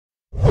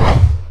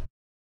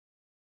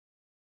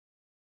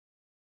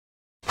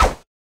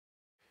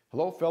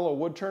Hello fellow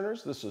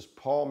woodturners, this is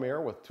Paul Mayer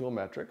with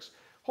ToolMetrix.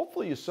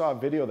 Hopefully you saw a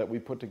video that we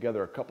put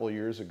together a couple of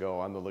years ago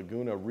on the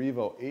Laguna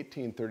Revo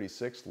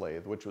 1836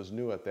 lathe, which was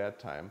new at that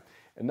time.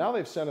 And now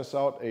they've sent us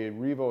out a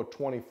Revo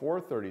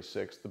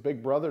 2436, the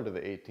big brother to the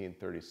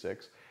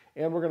 1836.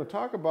 And we're going to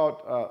talk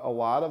about a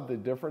lot of the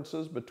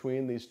differences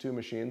between these two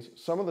machines,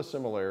 some of the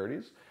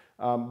similarities.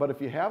 But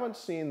if you haven't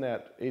seen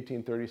that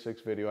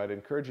 1836 video, I'd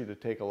encourage you to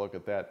take a look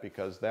at that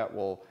because that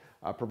will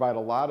provide a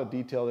lot of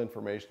detailed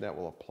information that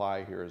will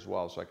apply here as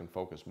well, so I can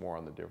focus more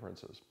on the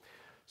differences.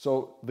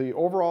 So the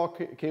overall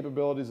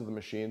capabilities of the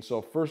machine.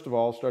 So first of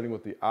all, starting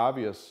with the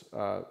obvious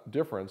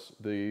difference,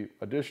 the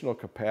additional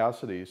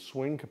capacity,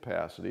 swing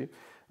capacity,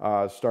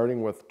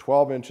 starting with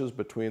 12 inches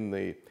between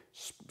the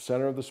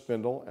center of the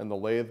spindle and the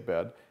lathe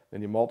bed.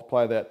 Then you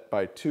multiply that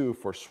by 2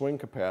 for swing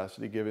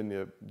capacity, giving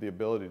the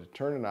ability to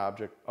turn an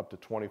object up to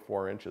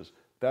 24 inches.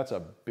 That's a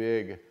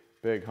big,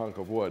 big hunk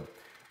of wood.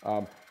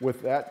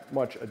 With that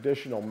much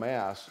additional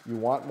mass, you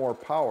want more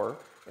power,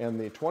 and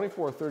the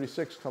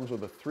 2436 comes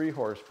with a 3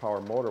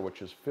 horsepower motor,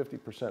 which is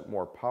 50%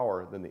 more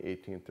power than the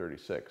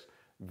 1836.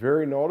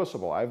 Very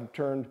noticeable. I've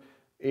turned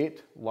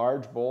 8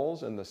 large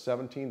bowls in the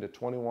 17 to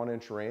 21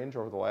 inch range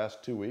over the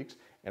last 2 weeks,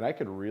 and I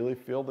could really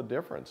feel the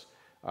difference.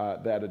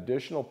 That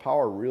additional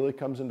power really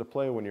comes into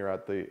play when you're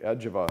at the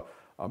edge of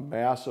a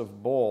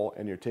massive bowl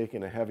and you're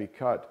taking a heavy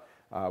cut.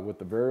 With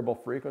the variable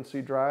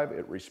frequency drive,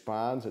 it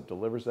responds, it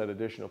delivers that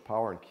additional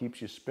power and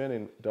keeps you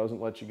spinning,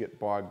 doesn't let you get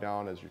bogged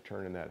down as you're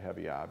turning that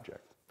heavy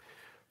object.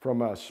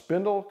 From a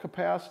spindle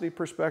capacity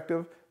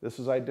perspective, this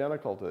is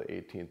identical to the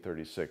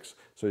 1836.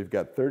 So you've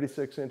got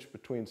 36 inch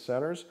between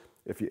centers.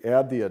 If you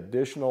add the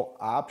additional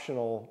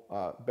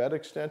optional bed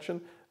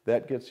extension,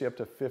 that gets you up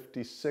to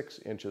 56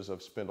 inches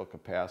of spindle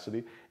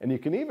capacity. And you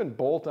can even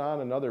bolt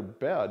on another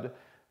bed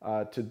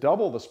to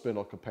double the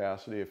spindle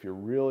capacity if you're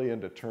really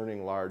into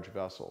turning large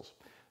vessels.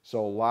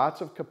 So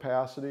lots of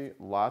capacity,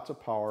 lots of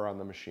power on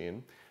the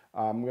machine.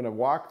 I'm going to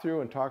walk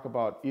through and talk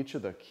about each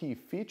of the key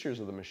features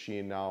of the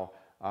machine now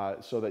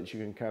so that you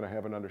can kind of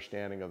have an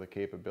understanding of the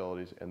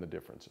capabilities and the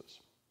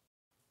differences.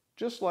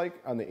 Just like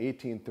on the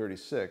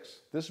 1836,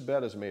 this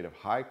bed is made of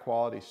high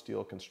quality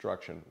steel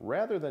construction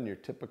rather than your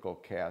typical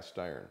cast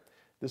iron.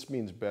 This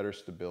means better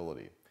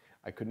stability.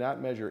 I could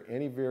not measure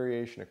any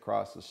variation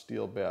across the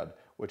steel bed,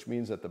 which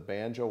means that the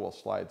Banjo will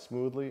slide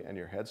smoothly and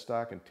your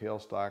headstock and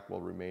tailstock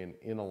will remain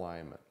in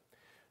alignment.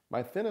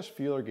 My thinnest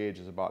feeler gauge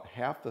is about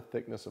half the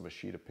thickness of a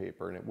sheet of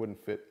paper, and it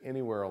wouldn't fit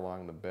anywhere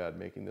along the bed,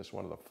 making this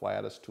one of the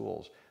flattest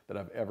tools that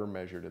I've ever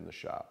measured in the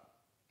shop.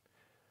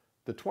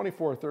 The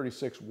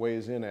 2436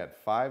 weighs in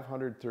at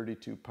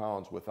 532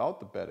 pounds without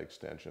the bed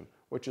extension,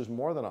 which is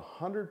more than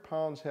 100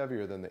 pounds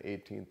heavier than the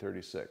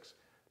 1836.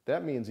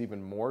 That means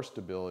even more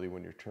stability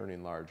when you're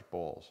turning large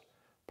bowls.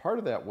 Part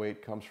of that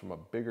weight comes from a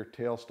bigger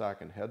tailstock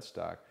and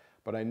headstock,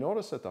 but I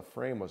noticed that the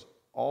frame was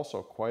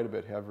also quite a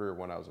bit heavier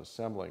when I was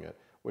assembling it,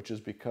 which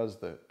is because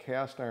the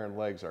cast iron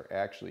legs are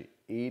actually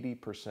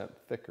 80%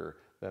 thicker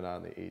than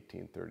on the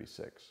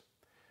 1836.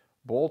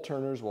 Bowl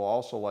turners will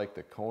also like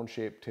the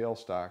cone-shaped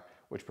tailstock,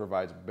 which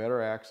provides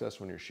better access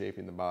when you're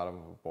shaping the bottom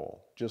of a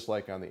bowl, just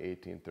like on the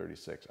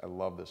 1836. I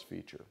love this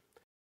feature.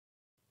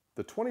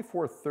 The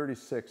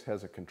 2436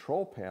 has a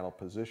control panel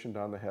positioned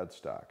on the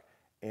headstock,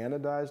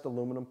 anodized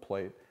aluminum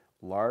plate,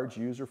 large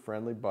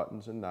user-friendly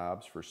buttons and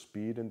knobs for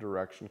speed and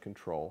direction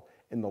control,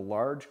 and the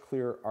large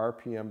clear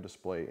RPM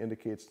display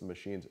indicates the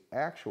machine's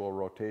actual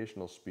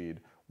rotational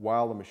speed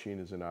while the machine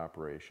is in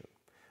operation.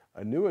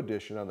 A new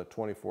addition on the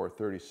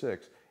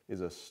 2436 is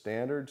a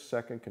standard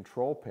second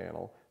control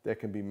panel that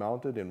can be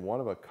mounted in one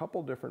of a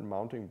couple different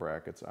mounting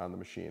brackets on the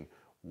machine,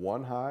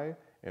 one high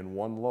and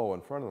one low in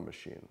front of the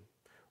machine.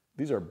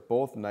 These are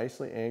both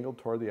nicely angled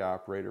toward the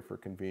operator for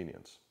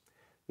convenience.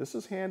 This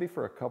is handy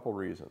for a couple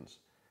reasons.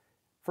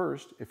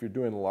 First, if you're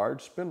doing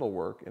large spindle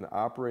work and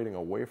operating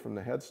away from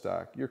the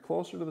headstock, you're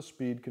closer to the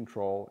speed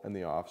control and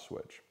the off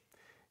switch.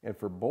 And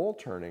for bowl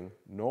turning,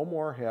 no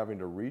more having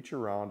to reach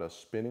around a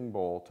spinning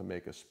bowl to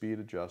make a speed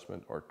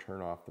adjustment or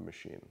turn off the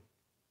machine.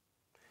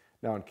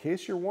 Now, in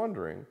case you're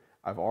wondering,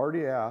 I've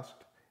already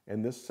asked,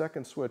 and this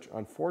second switch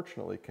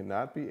unfortunately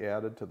cannot be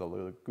added to the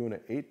Laguna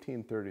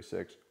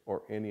 1836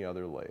 or any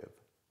other lathe.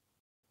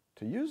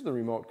 To use the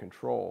remote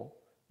control,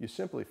 you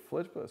simply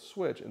flip a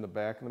switch in the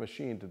back of the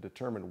machine to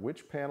determine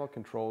which panel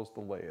controls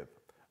the lathe.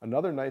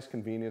 Another nice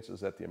convenience is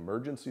that the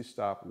emergency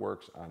stop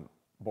works on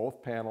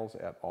both panels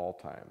at all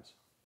times.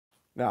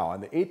 Now,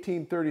 on the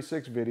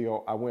 1836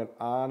 video, I went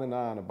on and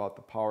on about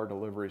the power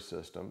delivery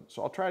system,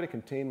 so I'll try to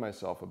contain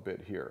myself a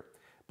bit here.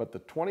 But the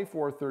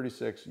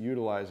 2436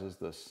 utilizes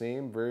the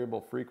same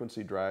variable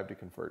frequency drive to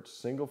convert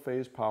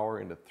single-phase power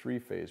into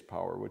three-phase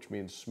power, which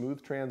means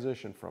smooth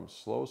transition from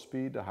slow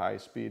speed to high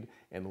speed,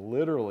 and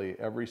literally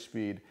every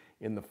speed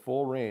in the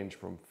full range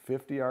from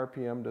 50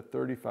 RPM to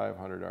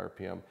 3500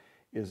 RPM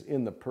is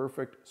in the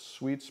perfect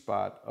sweet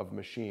spot of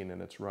machine,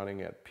 and it's running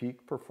at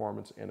peak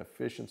performance and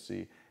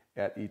efficiency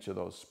at each of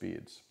those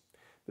speeds.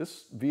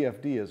 This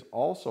VFD is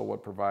also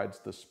what provides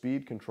the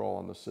speed control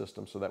on the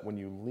system so that when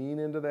you lean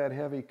into that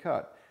heavy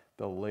cut,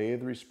 The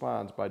lathe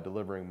responds by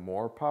delivering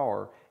more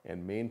power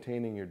and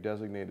maintaining your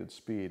designated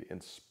speed in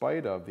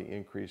spite of the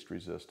increased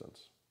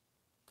resistance.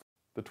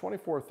 The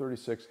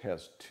 2436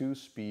 has two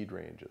speed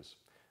ranges.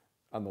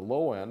 On the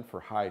low end, for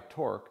high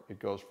torque, it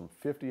goes from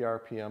 50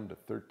 RPM to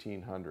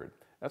 1300.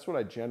 That's what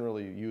I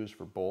generally use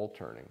for bowl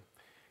turning.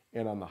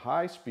 And on the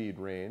high speed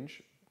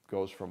range,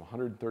 goes from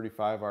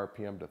 135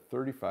 RPM to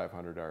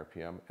 3500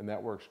 RPM, and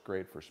that works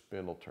great for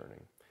spindle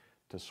turning.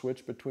 To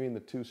switch between the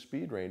two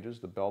speed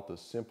ranges, the belt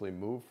is simply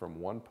moved from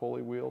one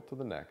pulley wheel to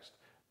the next.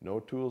 No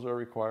tools are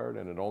required,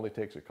 and it only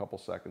takes a couple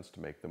seconds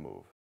to make the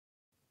move.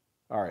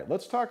 All right,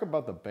 let's talk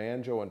about the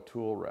banjo and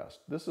tool rest.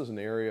 This is an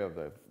area of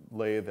the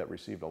lathe that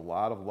received a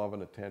lot of love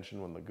and attention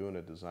when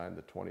Laguna designed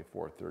the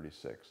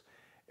 2436.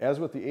 As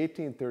with the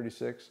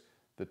 1836,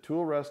 the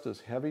tool rest is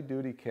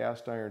heavy-duty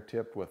cast iron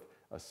tipped with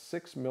a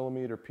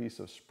 6mm piece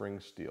of spring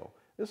steel.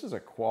 This is a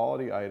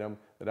quality item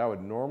that I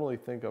would normally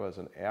think of as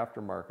an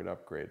aftermarket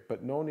upgrade,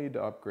 but no need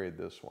to upgrade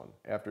this one.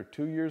 After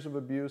 2 years of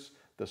abuse,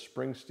 the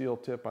spring steel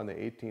tip on the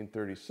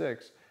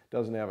 1836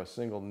 doesn't have a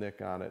single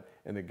nick on it,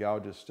 and the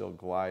gouges still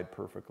glide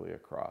perfectly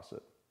across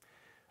it.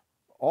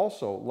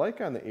 Also,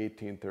 like on the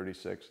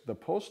 1836, the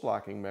post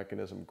locking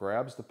mechanism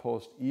grabs the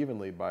post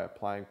evenly by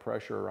applying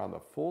pressure around the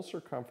full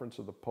circumference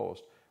of the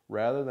post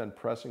rather than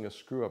pressing a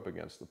screw up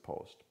against the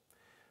post.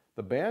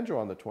 The banjo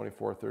on the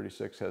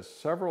 2436 has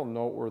several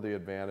noteworthy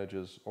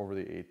advantages over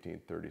the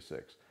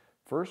 1836.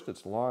 First,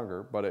 it's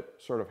longer, but it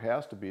sort of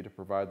has to be to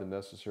provide the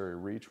necessary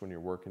reach when you're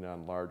working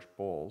on large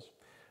bowls.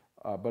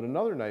 But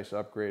another nice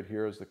upgrade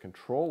here is the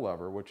control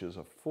lever, which is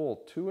a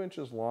full 2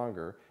 inches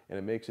longer, and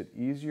it makes it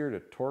easier to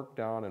torque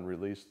down and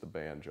release the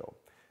banjo.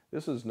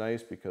 This is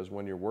nice because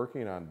when you're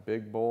working on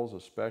big bowls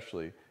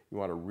especially, you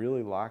want to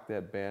really lock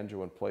that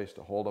banjo in place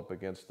to hold up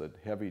against the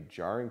heavy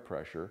jarring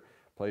pressure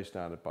placed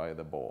on it by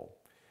the bowl.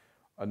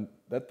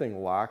 That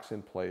thing locks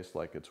in place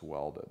like it's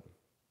welded.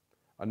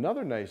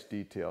 Another nice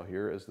detail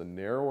here is the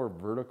narrower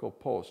vertical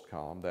post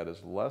column that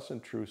is less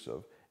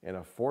intrusive, and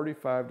a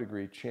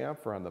 45-degree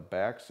chamfer on the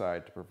back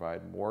side to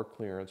provide more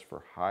clearance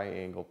for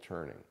high-angle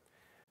turning.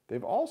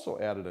 They've also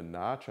added a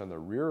notch on the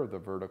rear of the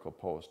vertical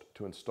post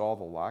to install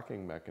the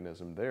locking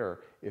mechanism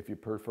there if you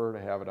prefer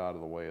to have it out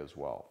of the way as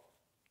well.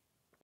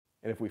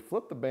 And if we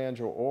flip the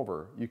banjo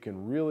over, you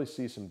can really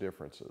see some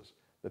differences.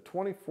 The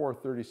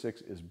 2436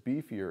 is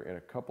beefier in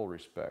a couple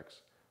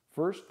respects.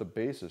 First, the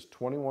base is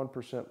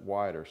 21%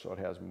 wider, so it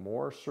has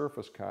more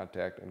surface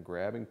contact and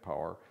grabbing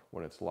power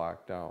when it's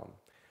locked down.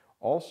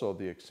 Also,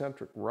 the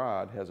eccentric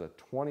rod has a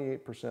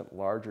 28%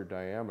 larger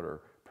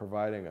diameter,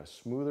 providing a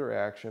smoother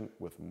action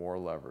with more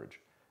leverage.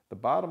 The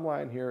bottom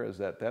line here is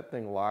that that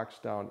thing locks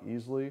down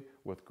easily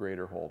with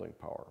greater holding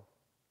power.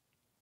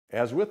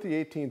 As with the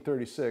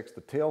 1836, the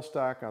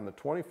tailstock on the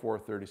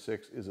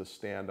 2436 is a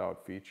standout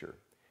feature.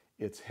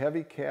 It's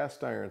heavy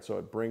cast iron, so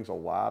it brings a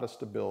lot of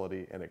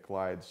stability, and it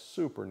glides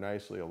super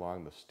nicely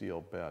along the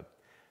steel bed.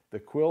 The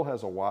quill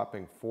has a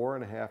whopping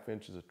 4.5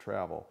 inches of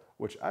travel,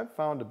 which I've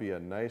found to be a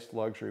nice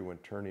luxury when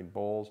turning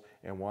bowls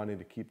and wanting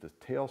to keep the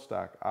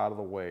tailstock out of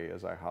the way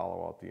as I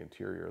hollow out the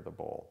interior of the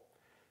bowl.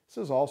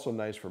 This is also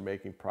nice for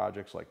making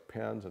projects like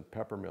pens and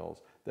pepper mills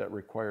that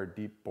require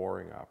deep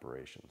boring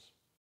operations.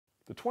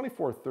 The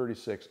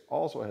 2436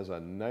 also has a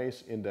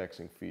nice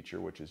indexing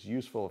feature, which is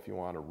useful if you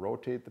want to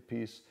rotate the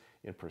piece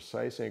in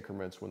precise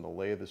increments when the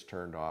lathe is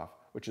turned off,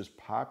 which is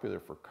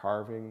popular for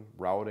carving,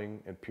 routing,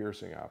 and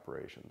piercing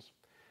operations.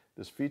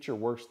 This feature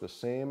works the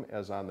same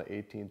as on the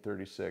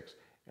 1836,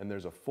 and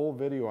there's a full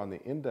video on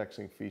the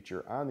indexing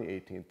feature on the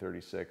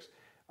 1836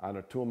 on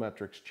a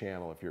ToolMetrix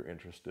channel if you're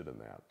interested in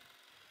that.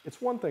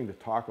 It's one thing to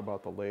talk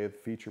about the lathe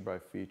feature by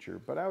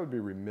feature, but I would be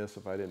remiss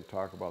if I didn't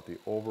talk about the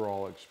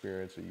overall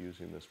experience of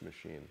using this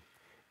machine.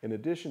 In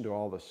addition to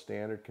all the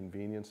standard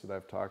convenience that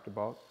I've talked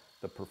about,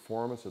 the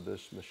performance of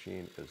this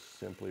machine is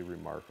simply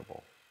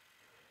remarkable.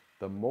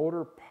 The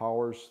motor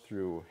powers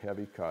through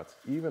heavy cuts,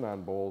 even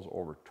on bowls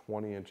over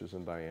 20 inches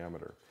in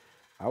diameter.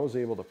 I was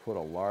able to put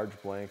a large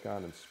blank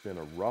on and spin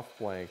a rough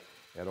blank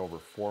at over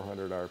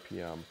 400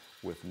 RPM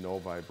with no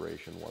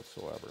vibration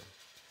whatsoever.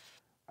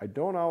 I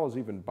don't always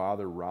even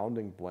bother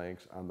rounding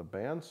blanks on the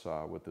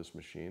bandsaw with this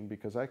machine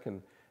because I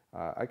can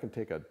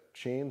take a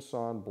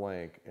chainsaw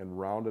blank and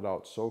round it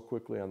out so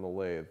quickly on the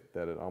lathe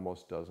that it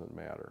almost doesn't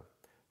matter.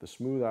 The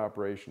smooth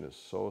operation is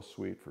so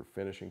sweet for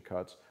finishing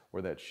cuts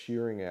where that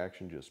shearing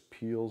action just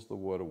peels the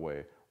wood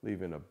away,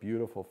 leaving a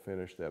beautiful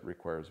finish that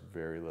requires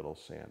very little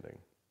sanding.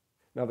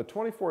 Now the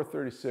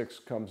 2436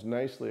 comes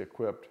nicely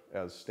equipped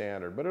as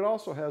standard, but it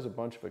also has a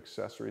bunch of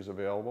accessories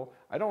available.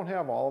 I don't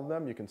have all of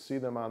them. You can see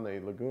them on the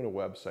Laguna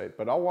website,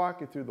 but I'll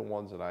walk you through the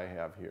ones that I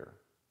have here.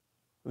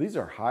 These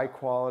are high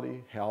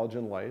quality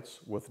halogen lights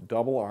with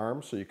double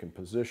arms, so you can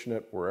position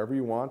it wherever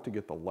you want to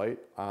get the light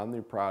on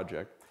the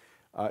project.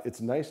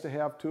 It's nice to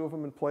have two of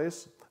them in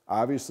place.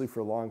 Obviously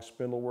for long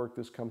spindle work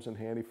this comes in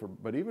handy,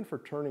 but even for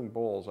turning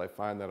bowls I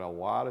find that a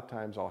lot of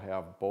times I'll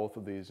have both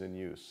of these in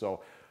use.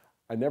 So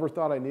I never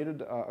thought I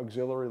needed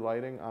auxiliary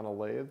lighting on a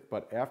lathe,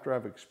 but after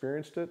I've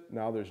experienced it,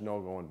 now there's no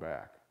going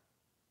back.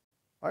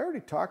 I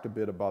already talked a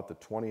bit about the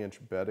 20-inch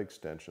bed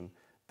extension.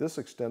 This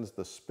extends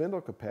the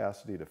spindle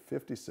capacity to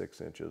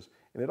 56 inches,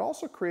 and it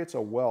also creates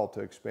a well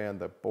to expand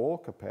the bowl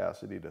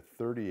capacity to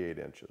 38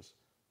 inches.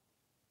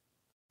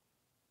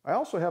 I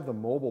also have the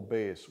mobile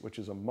base, which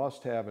is a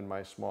must-have in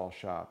my small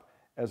shop,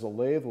 as a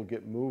lathe will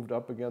get moved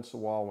up against the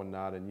wall when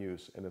not in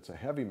use, and it's a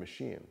heavy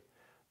machine.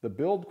 The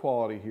build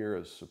quality here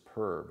is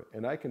superb,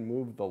 and I can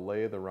move the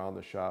lathe around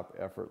the shop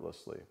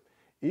effortlessly.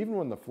 Even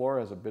when the floor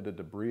has a bit of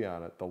debris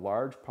on it, the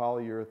large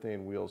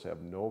polyurethane wheels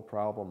have no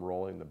problem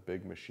rolling the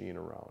big machine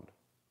around.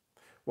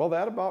 Well,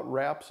 that about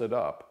wraps it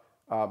up.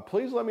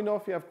 Please let me know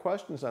if you have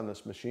questions on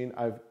this machine.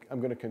 I'm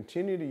going to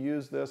continue to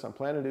use this. I'm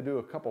planning to do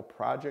a couple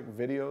project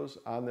videos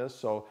on this,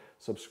 so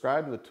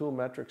subscribe to the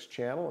ToolMetrix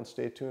channel and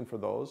stay tuned for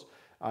those.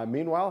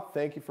 Meanwhile,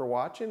 thank you for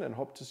watching and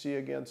hope to see you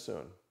again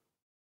soon.